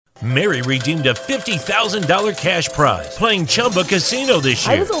Mary redeemed a $50,000 cash prize playing Chumba Casino this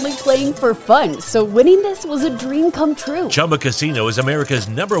year. I was only playing for fun, so winning this was a dream come true. Chumba Casino is America's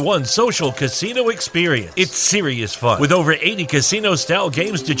 #1 social casino experience. It's serious fun. With over 80 casino-style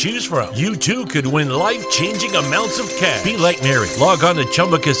games to choose from, you too could win life-changing amounts of cash. Be like Mary. Log on to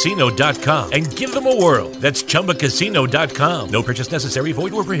ChumbaCasino.com and give them a whirl. That's ChumbaCasino.com. No purchase necessary.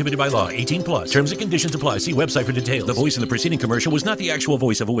 Void or prohibited by law. 18 plus. Terms and conditions apply. See website for details. The voice in the preceding commercial was not the actual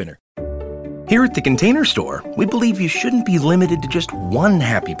voice of a winner. Here at the Container Store, we believe you shouldn't be limited to just one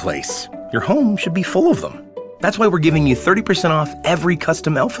happy place. Your home should be full of them. That's why we're giving you 30% off every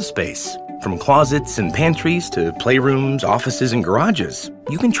custom Elfa space. From closets and pantries to playrooms, offices, and garages,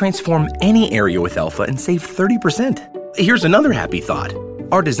 you can transform any area with Elfa and save 30%. Here's another happy thought.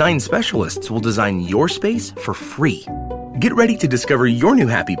 Our design specialists will design your space for free. Get ready to discover your new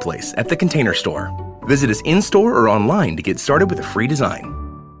happy place at the Container Store. Visit us in-store or online to get started with a free design.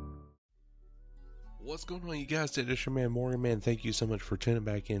 What's going on, you guys? It's your man, Morgan Man. Thank you so much for tuning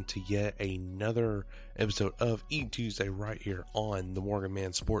back into yet another episode of Eat Tuesday right here on the Morgan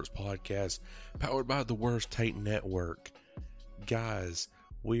Man Sports Podcast, powered by the Worst Take Network. Guys,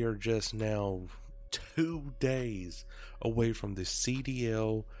 we are just now 2 days away from the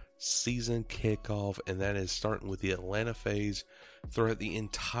CDL season kickoff, and that is starting with the Atlanta FaZe throughout the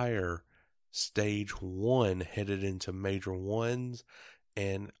entire Stage 1 headed into Major 1s,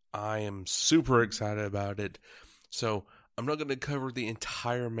 and I am super excited about it. So I'm not going to cover the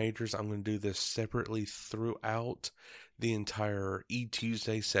entire majors. I'm going to do this separately throughout the entire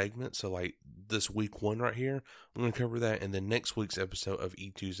E-Tuesday segment. So like this week 1 right here, I'm going to cover that. And then next week's episode of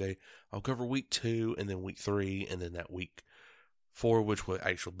E-Tuesday, I'll cover week 2 and then week 3 and then that week 4, which will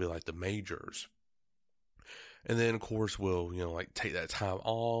actually be like the majors. And then of course we'll, like take that time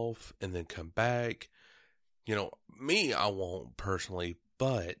off and then come back. Me, I won't personally,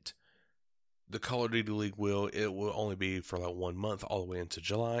 but the Call of Duty League will. It will only be for like 1 month all the way into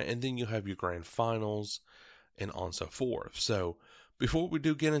July, and then you'll have your grand finals and on and so forth. So before we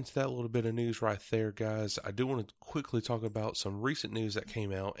do get into that little bit of news right there, guys, I do want to quickly talk about some recent news that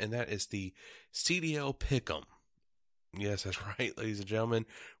came out, and that is the CDL Pickem. Yes, that's right, ladies and gentlemen.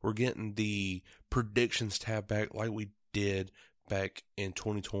 We're getting the predictions tab back like we did back in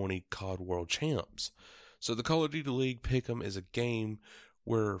 2020 COD World Champs. So the Call of Duty League Pickem is a game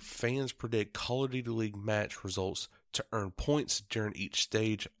where fans predict Call of Duty League match results to earn points during each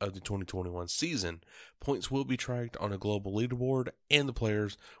stage of the 2021 season. Points will be tracked on a global leaderboard, and the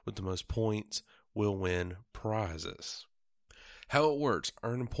players with the most points will win prizes. How it works: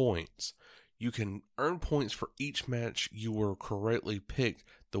 earning points. You can earn points for each match you will correctly pick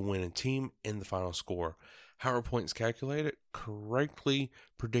the winning team in the final score. How are points calculated? Correctly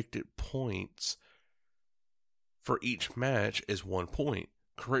predicted points for each match is 1 point.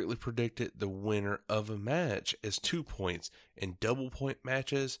 Correctly predicted the winner of a match is 2 points. In double point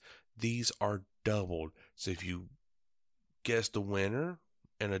matches, these are doubled. So if you guess the winner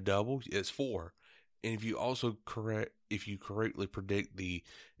in a double, it's 4. And if you correctly predict the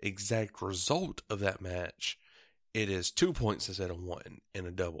exact result of that match, it is 2 points instead of 1 in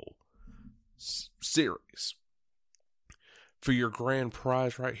a double series. For your grand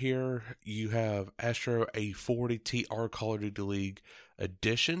prize right here, you have Astro A40 TR Call of Duty League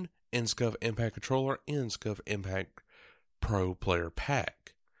Edition, NSCUF Impact Controller, and NSCUF Impact Pro Player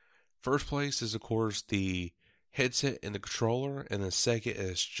Pack. First place is, of course, the headset and the controller, and then second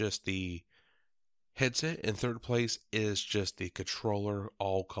is just the headset, and third place is just the controller,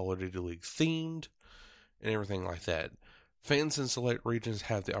 all Call of Duty League themed, and everything like that. Fans in select regions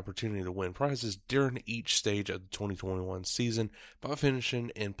have the opportunity to win prizes during each stage of the 2021 season by finishing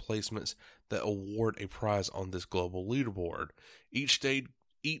in placements that award a prize on this global leaderboard. Each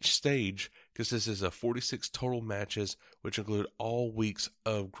stage consists of 46 total matches, which include all weeks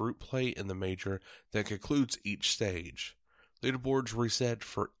of group play in the major that concludes each stage. Leaderboards reset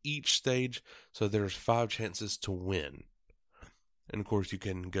for each stage, so there's 5 chances to win. And of course, you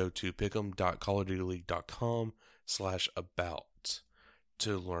can go to pickem.callofdutyleague.com/about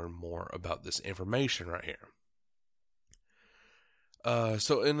to learn more about this information right here.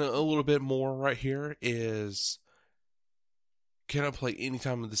 So in a little bit more right here is, can I play any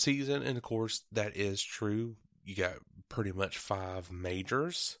time of the season? And of course, that is true. You got pretty much 5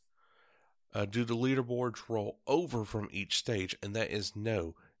 majors. Do the leaderboards roll over from each stage? And that is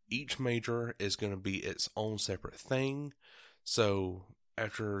no. Each major is going to be its own separate thing. So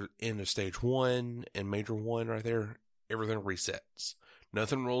after end of stage 1 and major 1 right there, everything resets.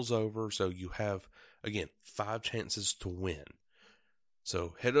 Nothing rolls over. So you have, again, 5 chances to win.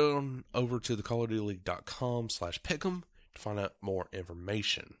 So head on over to the CallOfDutyLeague.com/Pickem to find out more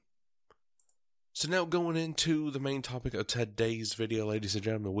information. So now going into the main topic of today's video, ladies and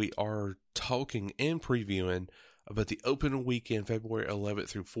gentlemen, we are talking and previewing about the open weekend, February 11th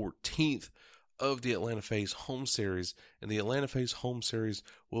through 14th of the Atlanta FaZe home series. And the Atlanta FaZe home series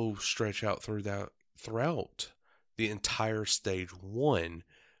will stretch out throughout the entire stage 1,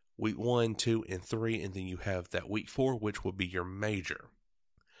 week 1, 2, and 3. And then you have that week 4, which will be your major.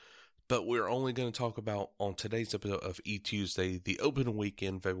 But we're only going to talk about, on today's episode of E-Tuesday, the open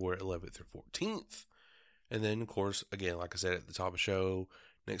weekend, February 11th through 14th. And then, of course, again, like I said at the top of the show,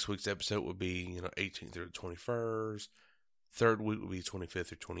 next week's episode will be, 18th through the 21st. Third week will be 25th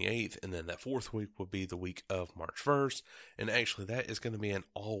through 28th. And then that fourth week will be the week of March 1st. And actually, that is going to be an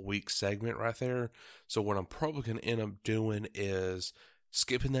all-week segment right there. So what I'm probably going to end up doing is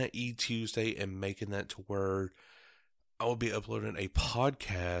skipping that E-Tuesday and making that to where I will be uploading a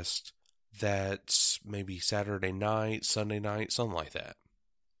podcast that's maybe Saturday night, Sunday night, something like that.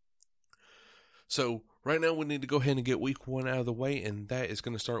 So right now we need to go ahead and get week 1 out of the way, and that is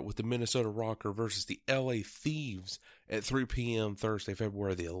going to start with the Minnesota Rocker versus the LA Thieves at 3 p.m. Thursday,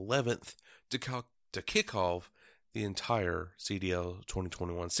 February the 11th to kick off the entire CDL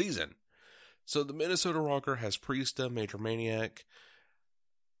 2021 season. So the Minnesota Rocker has Priesta, Major Maniac,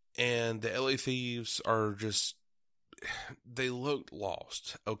 and the LA Thieves are just, they looked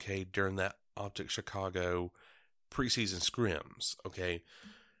lost, okay, during that Optic Chicago preseason scrims, okay.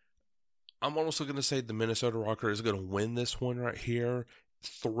 I'm also going to say the Minnesota Rocker is going to win this one right here,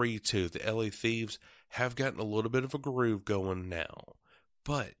 3-2. The LA Thieves have gotten a little bit of a groove going now,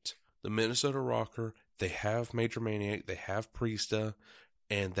 but the Minnesota Rocker, they have Major Maniac, they have Priesta,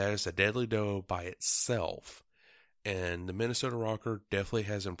 and that is a deadly duo by itself. And the Minnesota Rocker definitely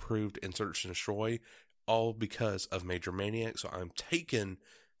has improved in Search and Destroy, all because of Major Maniac. So I'm taking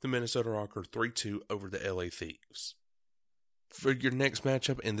the Minnesota Rocker 3-2 over the LA Thieves. For your next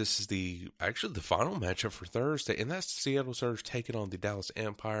matchup, and this is the final matchup for Thursday, and that's the Seattle Surge taking on the Dallas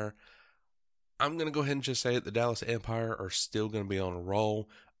Empire. I'm going to go ahead and just say it. The Dallas Empire are still going to be on a roll.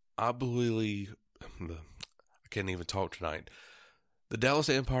 I can't even talk tonight. The Dallas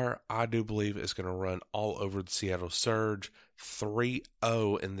Empire, I do believe, is going to run all over the Seattle Surge.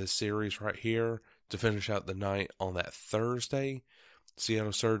 3-0 in this series right here to finish out the night on that Thursday.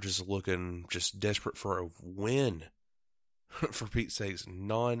 Seattle Surge is looking just desperate for a win. For Pete's sakes,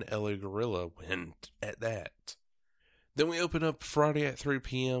 non-LA Gorilla win at that. Then we open up Friday at 3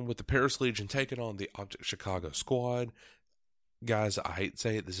 p.m. with the Paris Legion taking on the Optic Chicago squad. Guys, I hate to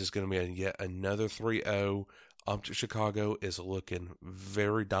say it, this is going to be yet another 3-0. Optic Chicago is looking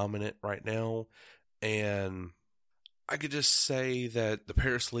very dominant right now, and I could just say that the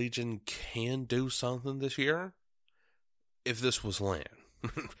Paris Legion can do something this year if this was LAN.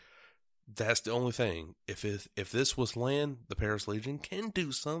 That's the only thing. If this was LAN, the Paris Legion can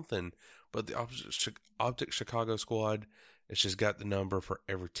do something, but the Optic Chicago squad, it's just got the number for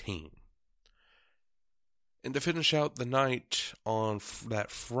every team. And to finish out the night on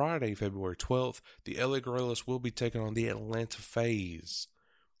that Friday, February 12th, the LA Gorillas will be taking on the Atlanta FaZe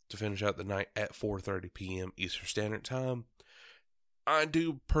to finish out the night at 4:30 p.m. Eastern Standard Time. I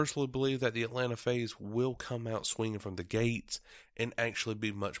do personally believe that the Atlanta FaZe will come out swinging from the gates and actually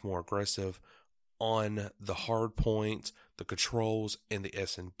be much more aggressive on the hard points, the controls, and the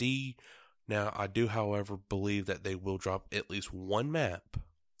S&D. Now, I do, however, believe that they will drop at least one map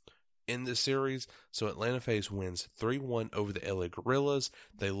in this series, so Atlanta FaZe wins 3-1 over the LA Gorillas.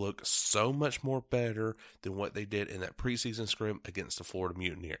 They look so much more better than what they did in that preseason scrim against the Florida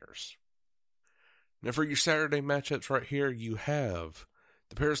Mutineers. Now for your Saturday matchups right here, you have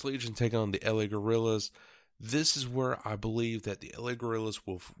the Paris Legion taking on the LA Gorillas. This is where I believe that the LA Gorillas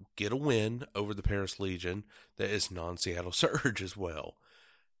will get a win over the Paris Legion that is non-Seattle Surge as well.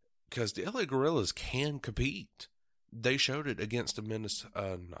 Because the LA Gorillas can compete. They showed it against the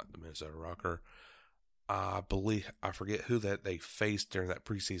not the Minnesota Rocker. I forget who that they faced during that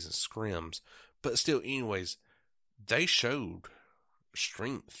preseason scrims. But still, anyways, they showed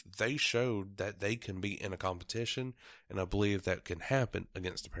strength. They showed that they can be in a competition, and I believe that can happen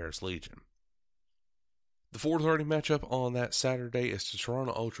against the Paris Legion. The 4:30 matchup on that Saturday is the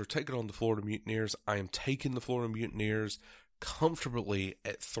Toronto Ultra taking on the Florida Mutineers. I am taking the Florida Mutineers comfortably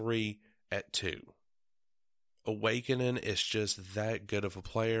at 3-2. Awakening is just that good of a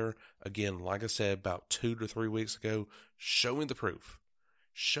player. Again, like I said about 2 to 3 weeks ago, show me the proof.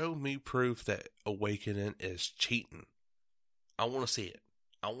 Show me proof that Awakening is cheating. I want to see it.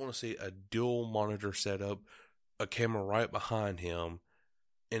 I want to see a dual monitor setup, a camera right behind him,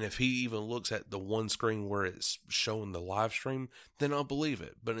 and if he even looks at the one screen where it's showing the live stream, then I'll believe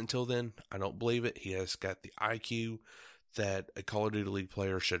it. But until then, I don't believe it. He has got the IQ, that a Call of Duty League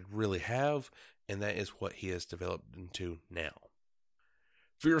player should really have, and that is what he has developed into now.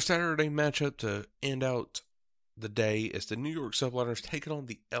 For your Saturday matchup to end out the day, is the New York Subliners taking on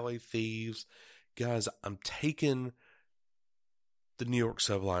the LA Thieves. Guys, I'm taking the New York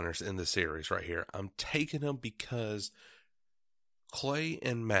Subliners in the series right here. I'm taking them because Clay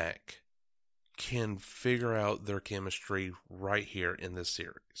and Mac can figure out their chemistry right here in this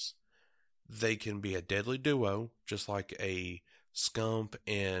series. They can be a deadly duo, just like a Scump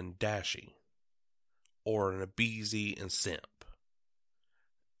and Dashy, or an Abeezy and Simp.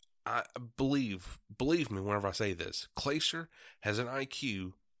 I believe me whenever I say this, Glacier has an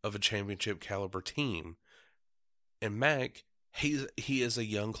IQ of a championship caliber team, and Mac, he is a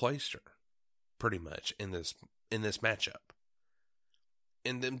young Glacier, pretty much in this matchup.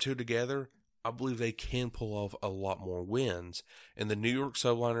 And them two together, I believe they can pull off a lot more wins. And the New York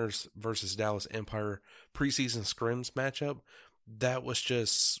Subliners versus Dallas Empire preseason scrims matchup, that was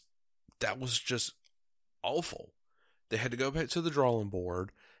just awful. They had to go back to the drawing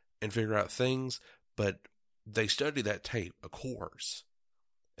board and figure out things, but they studied that tape, of course.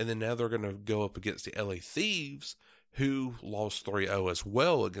 And then now they're going to go up against the LA Thieves, who lost 3-0 as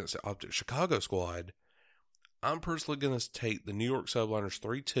well against the Optic Chicago squad. I'm personally going to take the New York Subliners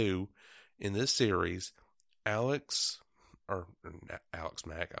 3-2 in this series. Alex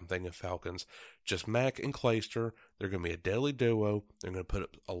Mack, I'm thinking Falcons, just Mac and Clayster. They're going to be a deadly duo. They're going to put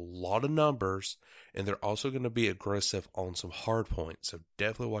up a lot of numbers, and they're also going to be aggressive on some hard points, so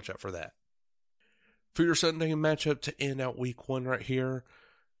definitely watch out for that. For your Sunday matchup to end out week 1 right here,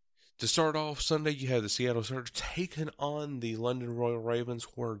 to start off Sunday, you have the Seattle Surge taking on the London Royal Ravens,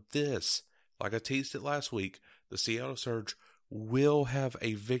 where this, like I teased it last week, the Seattle Surge will have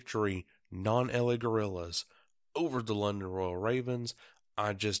a victory, non-LA Gorillas, over the London Royal Ravens.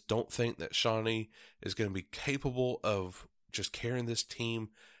 I just don't think that Shawnee is going to be capable of just carrying this team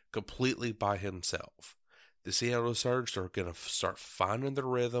completely by himself. The Seattle Surge are going to start finding their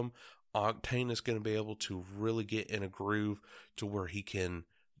rhythm. Octane is going to be able to really get in a groove to where he can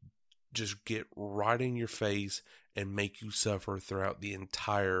just get right in your face and make you suffer throughout the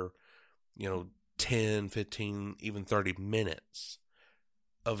entire, 10, 15, even 30 minutes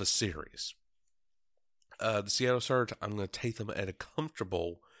of a series. The Seattle Surge, I'm going to take them at a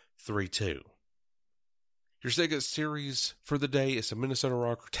comfortable 3-2. Your second series for the day is the Minnesota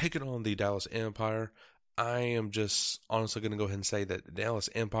Rocker taking on the Dallas Empire. I am just honestly going to go ahead and say that the Dallas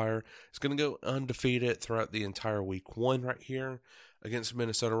Empire is going to go undefeated throughout the entire week 1 right here against the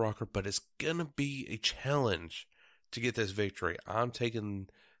Minnesota Rocker, but it's going to be a challenge to get this victory. I'm taking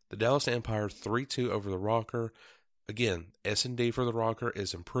the Dallas Empire 3-2 over the Rocker. Again, S&D for the Rocker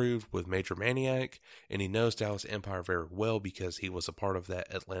is improved with Major Maniac, and he knows Dallas Empire very well because he was a part of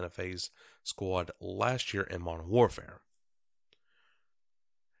that Atlanta FaZe squad last year in Modern Warfare.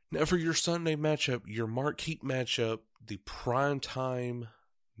 Now for your Sunday matchup, your marquee matchup, the primetime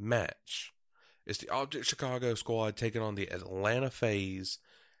match, is the Optic Chicago squad taking on the Atlanta FaZe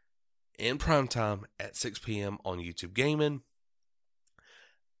in primetime at 6 p.m. on YouTube Gaming.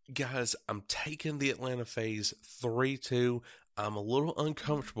 Guys, I'm taking the Atlanta FaZe 3-2. I'm a little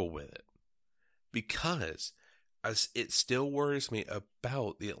uncomfortable with it because it still worries me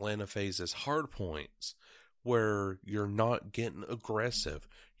about the Atlanta FaZe's hard points where you're not getting aggressive.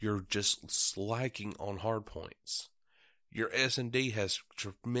 You're just slacking on hard points. Your S&D has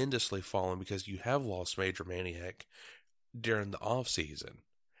tremendously fallen because you have lost Major Maniac during the offseason.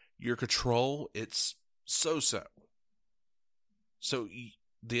 Your control, it's so-so. So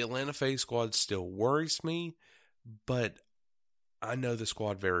the Atlanta FaZe squad still worries me, but I know the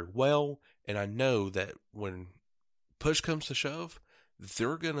squad very well, and I know that when push comes to shove,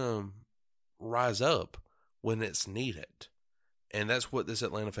 they're going to rise up when it's needed. And that's what this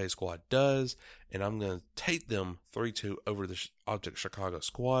Atlanta FaZe squad does, and I'm going to take them 3-2 over the Optic Chicago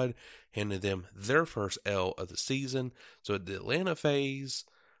squad, handing them their first L of the season. So the Atlanta FaZe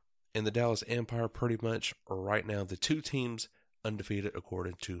and the Dallas Empire pretty much are right now the two teams undefeated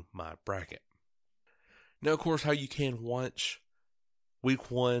according to my bracket. Now, of course, how you can watch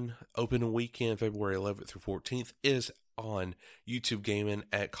Week 1 opening weekend, February 11th through 14th, is on YouTube Gaming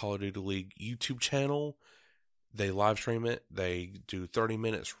at Call of Duty League YouTube channel. They live stream it. They do 30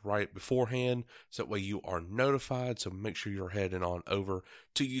 minutes right beforehand, so that way you are notified. So make sure you're heading on over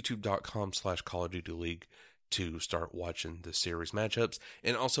to youtube.com/Call of Duty League to start watching the series matchups.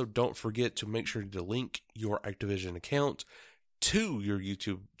 And also don't forget to make sure to link your Activision account to your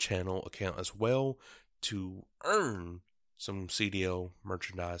YouTube channel account as well to earn some CDL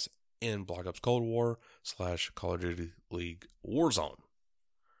merchandise in Black Ops Cold War / Call of Duty League Warzone.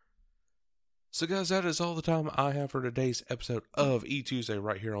 So guys, that is all the time I have for today's episode of Tuesday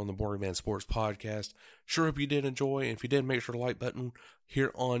right here on the Boring Man Sports Podcast. Sure hope you did enjoy, and if you did, make sure to like button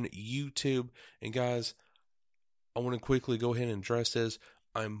here on YouTube. And guys, I want to quickly go ahead and address this.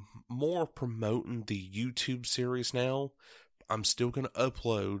 I'm more promoting the YouTube series now. I'm still going to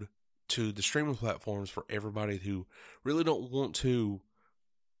upload to the streaming platforms for everybody who really don't want to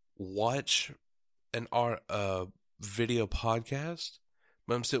watch an video podcast,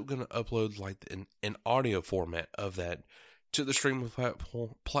 but I'm still going to upload like an audio format of that to the streaming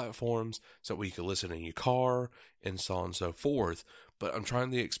platforms so we can listen in your car and so on and so forth. But I'm trying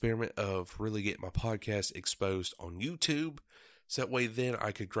the experiment of really getting my podcast exposed on YouTube, so that way then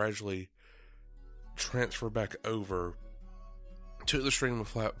I could gradually transfer back over to the streaming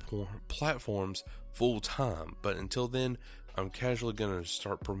platforms full time. But until then, I'm casually going to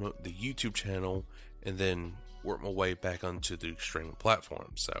start promoting the YouTube channel and then work my way back onto the streaming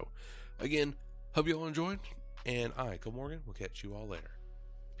platforms. So again, hope you all enjoyed, and I, Cole Morgan, will catch you all later.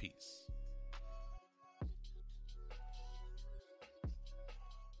 Peace.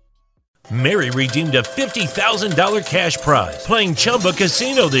 Mary redeemed a $50,000 cash prize playing Chumba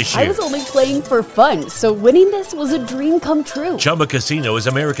Casino this year. I was only playing for fun, so winning this was a dream come true. Chumba Casino is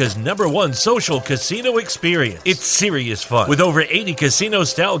America's #1 social casino experience. It's serious fun. With over 80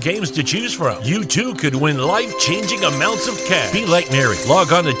 casino-style games to choose from, you too could win life-changing amounts of cash. Be like Mary.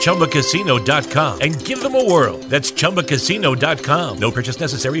 Log on to ChumbaCasino.com and give them a whirl. That's ChumbaCasino.com. No purchase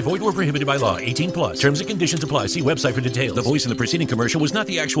necessary. Void where prohibited by law. 18+. Terms and conditions apply. See website for details. The voice in the preceding commercial was not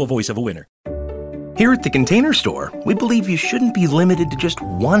the actual voice of a winner. Here at the Container Store, we believe you shouldn't be limited to just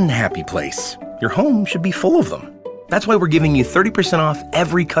one happy place. Your home should be full of them. That's why we're giving you 30% off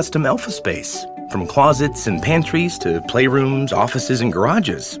every custom Alpha space. From closets and pantries to playrooms, offices, and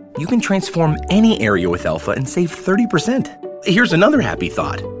garages, you can transform any area with Alpha and save 30%. Here's another happy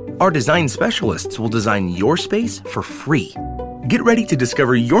thought. Our design specialists will design your space for free. Get ready to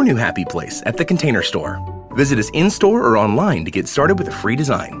discover your new happy place at the Container Store. Visit us in-store or online to get started with a free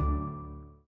design.